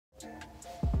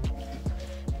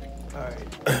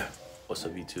Alright, what's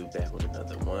up YouTube, back with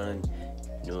another one.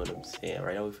 You know what I'm saying?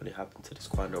 Right now we finna hop into this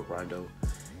Quando Rondo.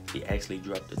 He actually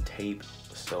dropped the tape,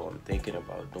 so I'm thinking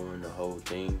about doing the whole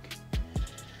thing.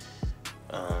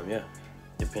 Yeah,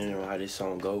 depending on how this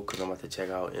song go, cause I'm about to check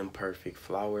out Imperfect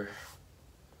Flower.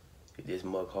 If this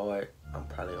mug hard, I'm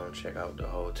probably gonna check out the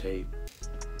whole tape.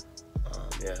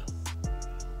 Yeah,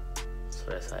 so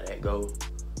that's how that go.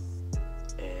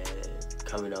 And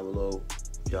comment down below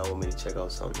if y'all want me to check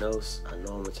out something else. I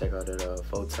know I'm gonna check out that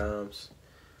 4 Times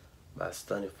by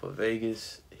Stunning for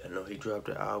Vegas. I know he dropped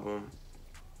the album.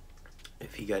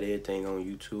 If he got everything on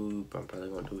YouTube, I'm probably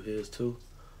gonna do his too.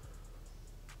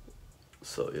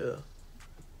 So yeah,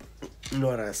 you know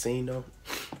what I seen though?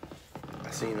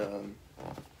 I seen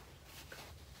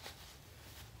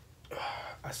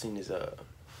this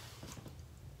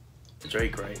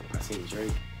Drake, right? I seen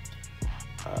Drake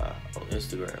on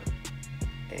Instagram,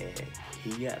 and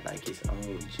he got like his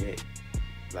own jet.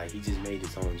 Like he just made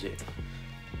his own jet.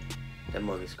 That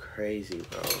mug is crazy,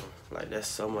 bro. Like that's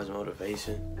so much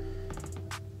motivation.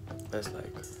 That's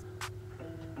like,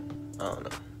 I don't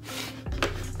know.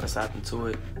 Let's hop into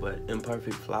it. But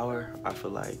Imperfect Flower, I feel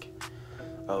like,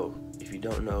 oh, if you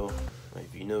don't know, or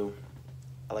if you knew,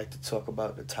 I like to talk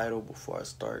about the title before I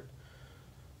start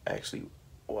actually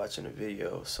watching the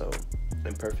video. So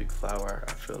Imperfect Flower,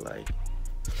 I feel like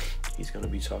he's gonna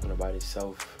be talking about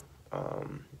himself,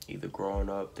 either growing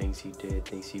up, things he did,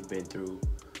 things he's been through,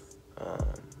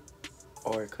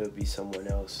 or it could be someone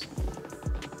else.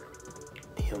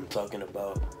 Him talking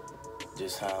about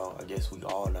just how, I guess we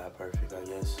all not perfect, I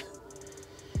guess.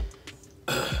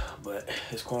 But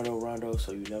it's Quando Rondo,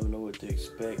 so you never know what to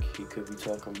expect. He could be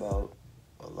talking about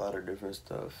a lot of different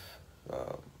stuff.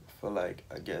 I feel like,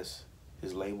 I guess,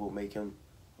 his label make him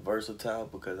versatile,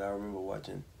 because I remember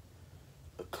watching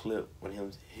a clip when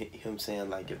him saying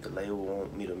like, if the label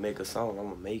want me to make a song, I'm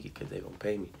gonna make it because they gonna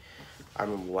pay me. I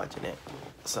remember watching that.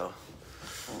 So,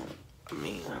 I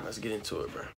mean, let's get into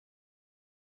it, bro.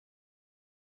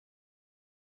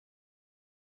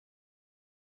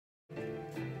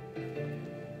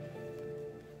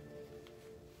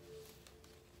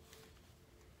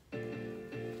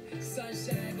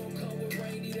 Sunshine gon' come with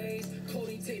rainy days.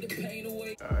 Codeine take the pain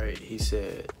away. Alright, he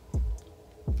said,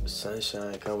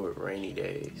 sunshine come with rainy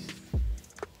days.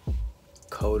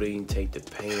 Codeine take the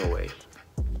pain away.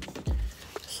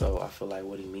 So I feel like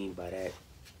what he mean by that,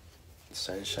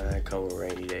 sunshine come with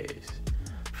rainy days.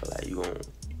 I feel like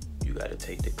you gotta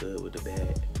take the good with the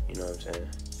bad. You know what I'm saying?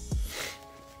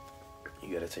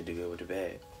 You gotta take the good with the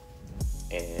bad.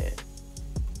 And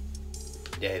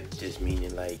that just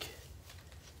meaning like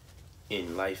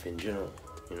in life in general,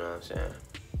 you know what I'm saying?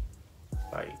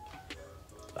 Like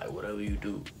whatever you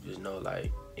do, just know like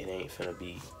it ain't finna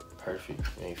be perfect.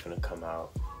 It ain't finna come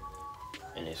out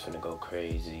and it's finna go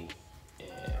crazy.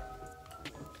 And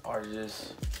or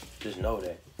just know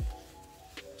that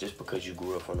just because you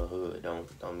grew up from the hood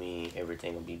don't mean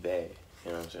everything will be bad.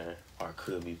 You know what I'm saying? Or it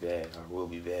could be bad, or will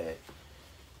be bad. You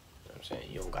know what I'm saying?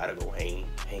 You don't gotta go hang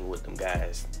with them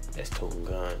guys that's toting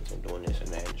guns and doing this and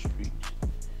that in the streets.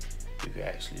 You can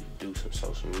actually do some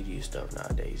social media stuff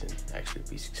nowadays and actually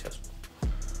be successful.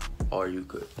 Or you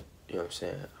could, you know what I'm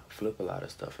saying, flip a lot of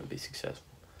stuff and be successful.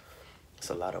 It's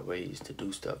a lot of ways to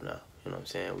do stuff now. You know what I'm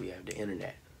saying? We have the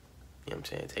internet. You know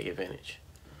what I'm saying? Take advantage.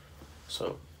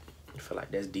 So I feel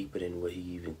like that's deeper than what he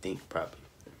even think probably.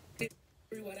 I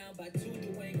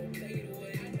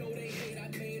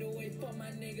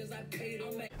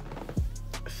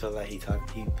feel like he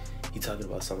talking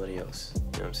about somebody else. You know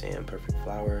what I'm saying? Perfect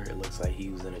Flower. It looks like he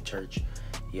was in a church.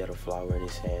 He had a flower in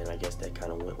his hand. I guess that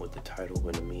kind of went with the title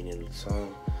and the meaning of the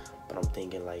song. But I'm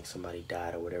thinking like somebody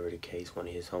died or whatever the case. One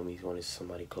of his homies wanted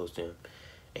somebody close to him,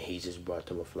 and he just brought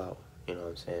them a flower. You know what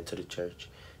I'm saying? To the church,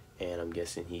 and I'm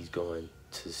guessing he's going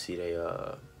to see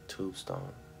their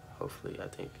tombstone. Hopefully, I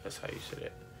think that's how you say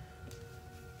it.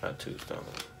 Not tombstone.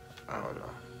 I don't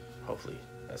know. Hopefully,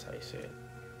 that's how you say it.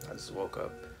 I just woke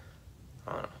up.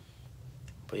 I don't know.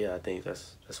 But yeah, I think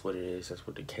that's what it is. That's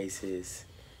what the case is.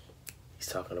 He's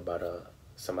talking about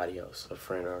somebody else, a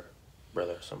friend or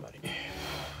brother or somebody.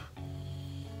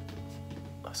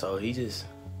 So he just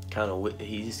kind of,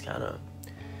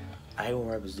 I hate when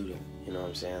rappers do that. You know what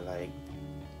I'm saying? Like,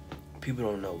 people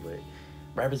don't know, but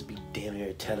rappers be damn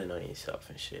near telling on yourself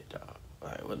and shit, dog.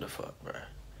 Like, what the fuck, bro?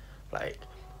 Like,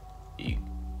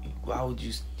 why would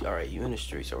you, alright, you in the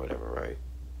streets or whatever, right?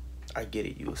 I get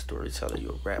it, you a storyteller,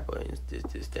 you a rapper, and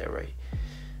this, that, right?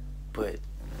 But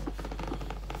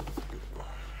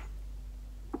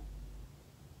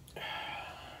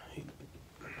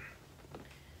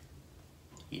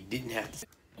you didn't have to.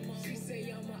 She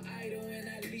say I'm an idol and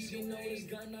I leave She know this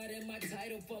gun not in my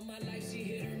title for my life. She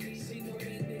hit her knees. She know that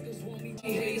niggas want me.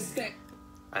 She hate stack.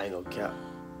 I ain't gonna cap.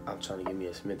 I'm trying to give me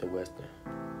a Smith & Wesson.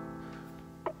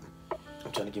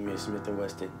 I'm trying to give me a Smith &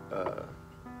 Wesson.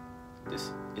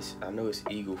 I know it's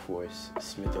Eagle Force,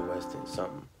 Smith & Wesson,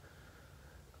 something.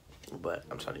 But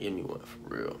I'm trying to give me one for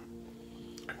real.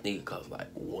 I think it costs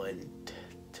like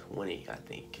 $120, I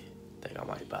think. I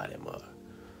might buy them up.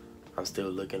 I'm still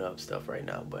looking up stuff right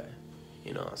now, but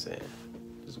you know what I'm saying?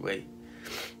 Just wait.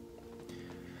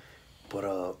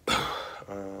 But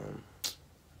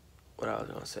what I was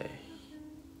gonna say?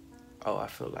 Oh, I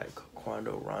feel like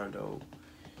Quando Rondo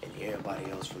and everybody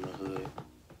else from the hood,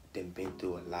 they been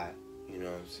through a lot, you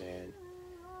know what I'm saying?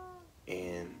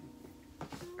 And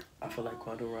I feel like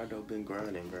Quando Rondo been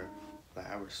grinding, bro. Like,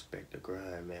 I respect the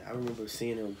grind, man. I remember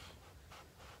seeing him,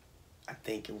 I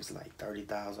think it was like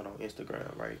 30,000 on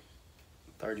Instagram, right?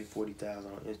 30,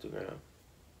 40,000 on Instagram.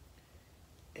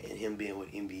 And him being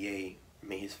with NBA, I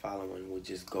mean, his following would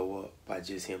just go up by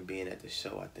just him being at the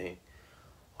show, I think.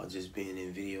 Or just being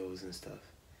in videos and stuff.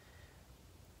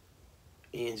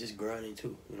 And just grinding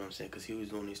too, you know what I'm saying? Because he was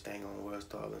doing his thing on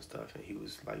Worldstar and stuff, and he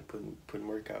was like putting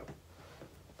work out.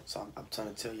 So I'm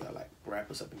trying to tell y'all, like,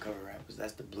 rappers, up and coming rappers,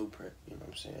 that's the blueprint, you know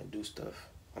what I'm saying? Do stuff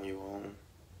on your own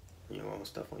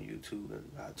stuff on YouTube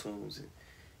and iTunes, and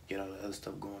get all the other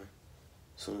stuff going.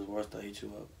 As soon as Worldstar hit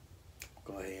you up,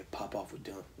 go ahead and pop off with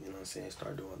them, you know what I'm saying?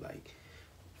 Start doing like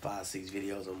 5, 6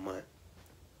 videos a month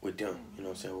with them, you know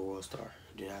what I'm saying, with Worldstar.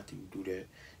 Then after you do that,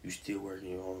 you still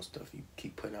working your own stuff. You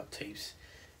keep putting out tapes,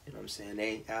 you know what I'm saying? They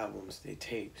ain't albums, they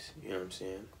tapes, you know what I'm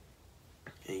saying?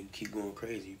 And you keep going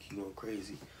crazy,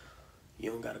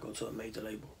 You don't gotta go to a major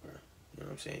label, bro. You know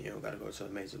what I'm saying? You don't gotta go to a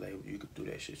major label. You can do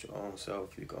that shit your own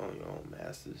self. You can own your own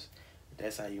masters.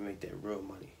 That's how you make that real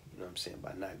money, you know what I'm saying?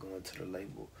 By not going to the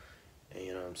label. And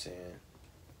you know what I'm saying?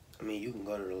 I mean, you can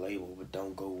go to the label, but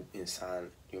don't go and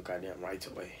sign your goddamn rights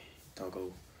away. Don't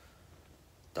go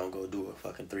do a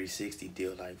fucking 360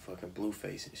 deal like fucking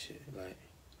Blueface and shit. Like,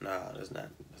 nah, that's not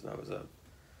what's up.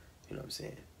 You know what I'm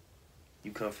saying?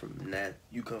 You come from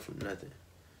nothing,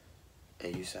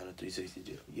 and you sign a 360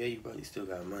 deal. Yeah, you probably still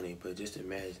got money, but just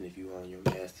imagine if you own your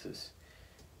masters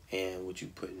and what you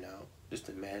putting out. Just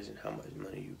imagine how much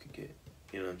money you could get.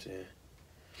 You know what I'm saying?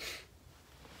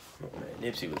 Oh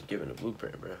man, Nipsey was giving a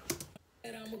blueprint, bro.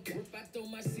 I'm a grip, I throw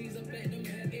my seeds up at them.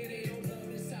 It ain't no love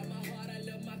inside my heart. I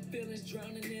love my feelings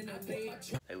drowning in a bay.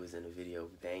 They was in the video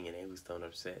banging. They was throwing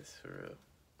up sets for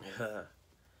real.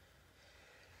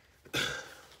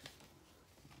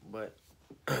 But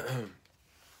I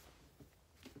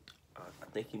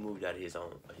think he moved out of his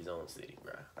own city,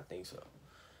 bro. I think so.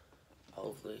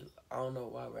 Hopefully, I don't know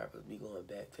why rappers be going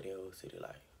back to their old city.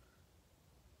 Like,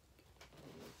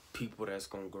 people that's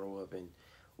gonna grow up and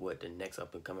what the next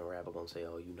up and coming rapper gonna say,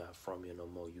 oh, you not from here no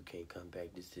more, you can't come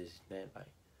back, this, that. Like,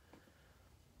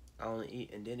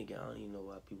 and then again, I don't even know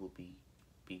why people be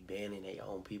banning their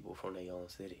own people from their own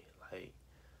city. Like,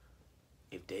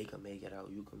 if they can make it out,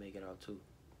 you can make it out too.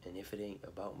 And if it ain't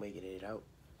about making it out,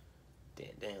 then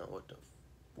damn,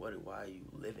 why are you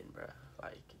living, bruh?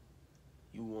 Like,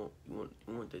 you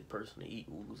want the person to eat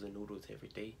oodles and noodles every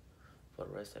day for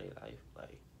the rest of their life.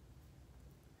 Like,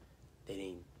 they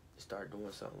didn't start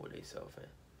doing something with themselves and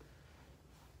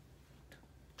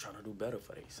trying to do better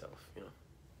for themselves, you know?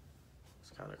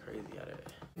 It's kind of crazy out there.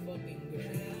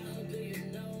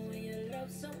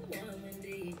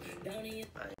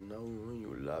 I know when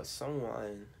you love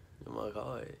someone, you work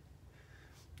hard.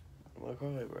 Work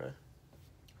hard, bro.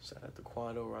 Shout out to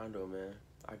Quando Rondo, man.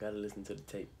 I gotta listen to the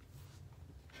tape.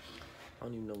 I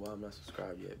don't even know why I'm not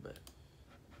subscribed yet, but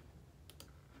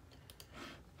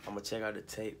I'm gonna check out the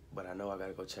tape, but I know I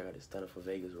gotta go check out the Stunner for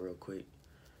Vegas real quick.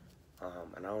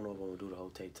 And I don't know if I'm gonna do the whole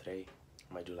tape today.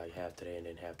 I might do like half today and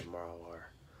then half tomorrow,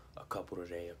 or a couple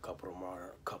today, a couple tomorrow,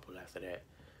 a couple after that.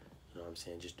 You know what I'm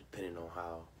saying? Just depending on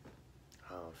how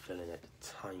I'm feeling at the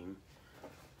time.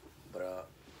 But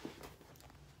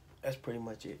that's pretty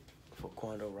much it for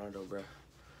Quando Rondo, bro.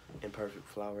 Imperfect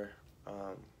Flower.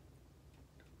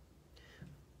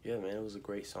 Yeah, man, it was a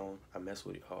great song. I messed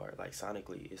with it hard. Like,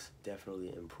 sonically, it's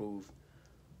definitely improved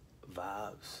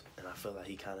vibes. And I feel like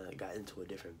he kind of got into a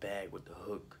different bag with the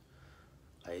hook.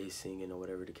 Like, he's singing or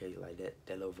whatever the case, like that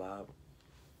little vibe.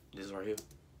 This right here.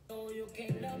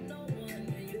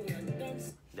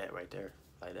 That right there.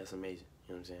 Like, that's amazing.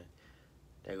 You know what I'm saying?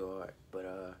 That go hard.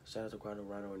 But shout out to Quando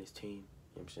Rondo and his team. You know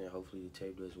what I'm saying? Hopefully the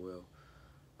tape does well.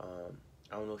 I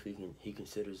don't know if he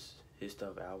considers his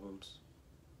stuff albums.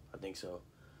 I think so.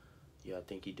 Yeah, I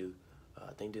think he do.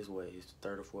 I think this way his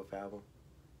 3rd or 4th album.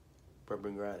 Bro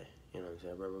been grinding. You know what I'm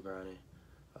saying? Bro been grinding.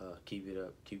 Keep it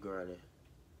up. Keep grinding.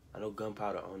 I know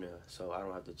Gunpowder on there, so I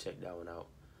don't have to check that one out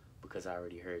because I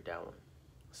already heard that one.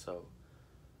 So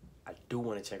I do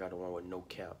want to check out the one with No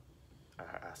Cap.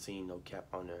 I seen No Cap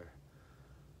on there.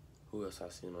 Who else I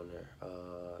seen on there?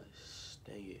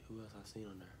 Dang it, who else I seen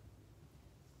on there?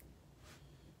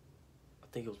 I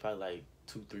think it was probably like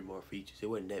 2-3 more features. It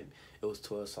wasn't that. It was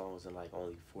 12 songs and like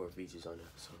only 4 features on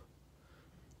there. So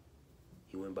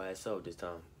he went by himself this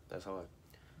time. That's hard.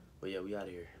 But yeah, we out of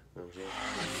here. You know what I'm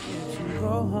saying? Go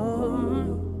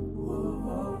home,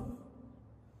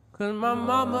 'cause my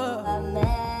mama.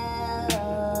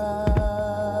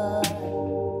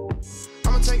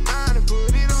 I'ma take mine and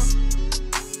put it on.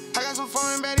 I got some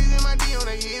foreign baddies in my DM,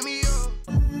 they hit me up.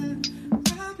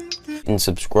 And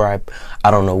subscribe.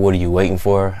 I don't know, what are you waiting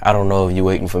for? I don't know if you're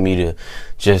waiting for me to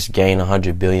just gain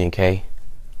 100 billion K.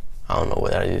 I don't know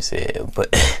what I just said,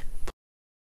 but